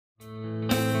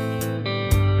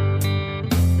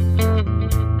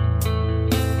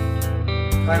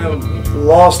kind of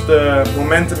lost the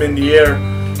momentum in the air,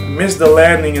 missed the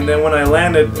landing, and then when I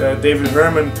landed, David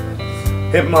Herman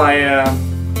hit my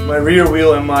my rear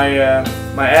wheel and my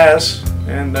ass,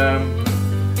 and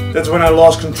that's when I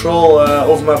lost control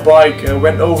over my bike.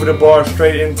 Went over the bar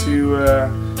straight into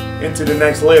the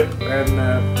next lip, and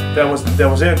that was it. That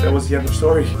was the end of the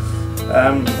story.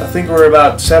 I think we're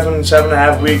about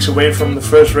 7.5 weeks away from the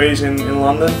first race in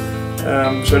London,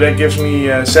 so that gives me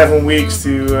 7 weeks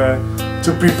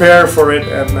to prepare for it,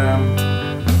 and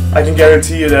I can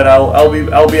guarantee you that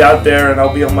I'll be out there and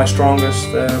I'll be on my strongest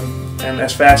and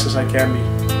as fast as I can be.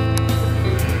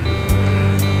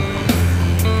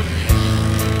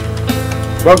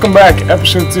 Welcome back,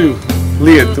 episode 2,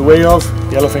 Leatt, the way of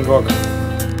Jelle van Gorkom.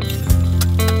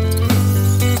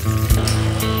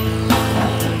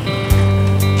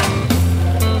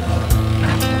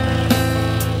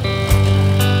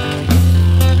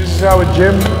 This is our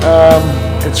gym.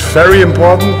 It's very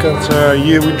important because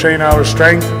here we train our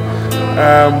strength,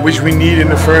 which we need in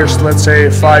the first, let's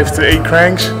say, 5 to 8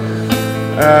 cranks.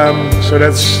 So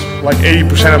that's like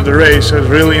 80% of the race, so it's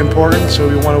really important. So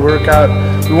we want to work out,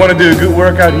 we want to do a good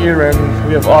workout here, and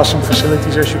we have awesome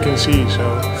facilities, as you can see.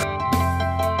 So.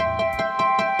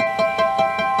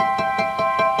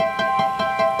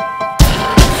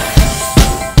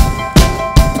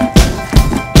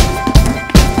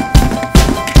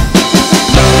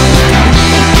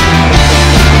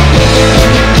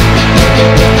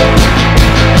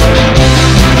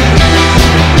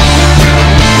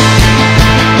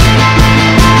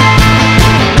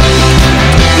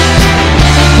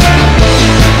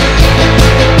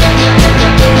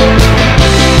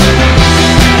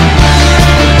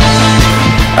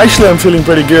 Actually, I'm feeling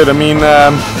pretty good. I mean,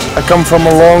 I come from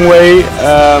a long way,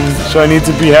 so I need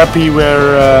to be happy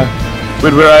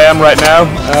with where I am right now.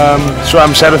 So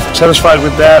I'm satisfied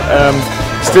with that.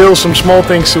 Still some small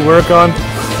things to work on,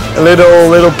 a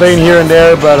little pain here and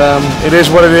there, but it is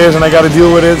what it is, and I got to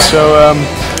deal with it. So,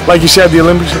 like you said, the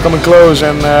Olympics are coming close,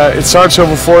 and it starts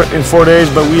in 4 days,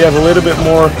 but we have a little bit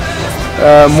more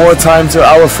time to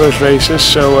our first races.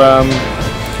 So.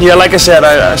 Yeah, like I said,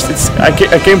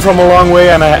 I came from a long way,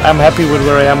 and I'm happy with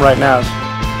where I am right now.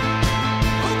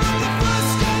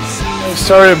 I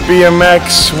started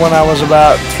BMX when I was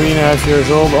about 3.5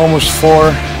 years old, almost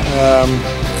 4.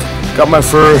 Got my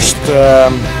first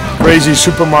crazy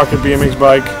supermarket BMX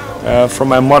bike from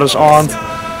my mother's aunt.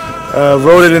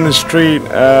 Rode it in the street,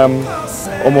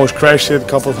 almost crashed it a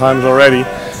couple of times already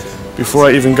before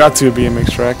I even got to a BMX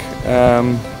track.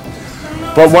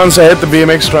 But once I hit the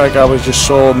BMX track, I was just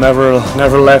sold, never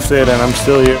left it, and I'm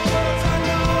still here.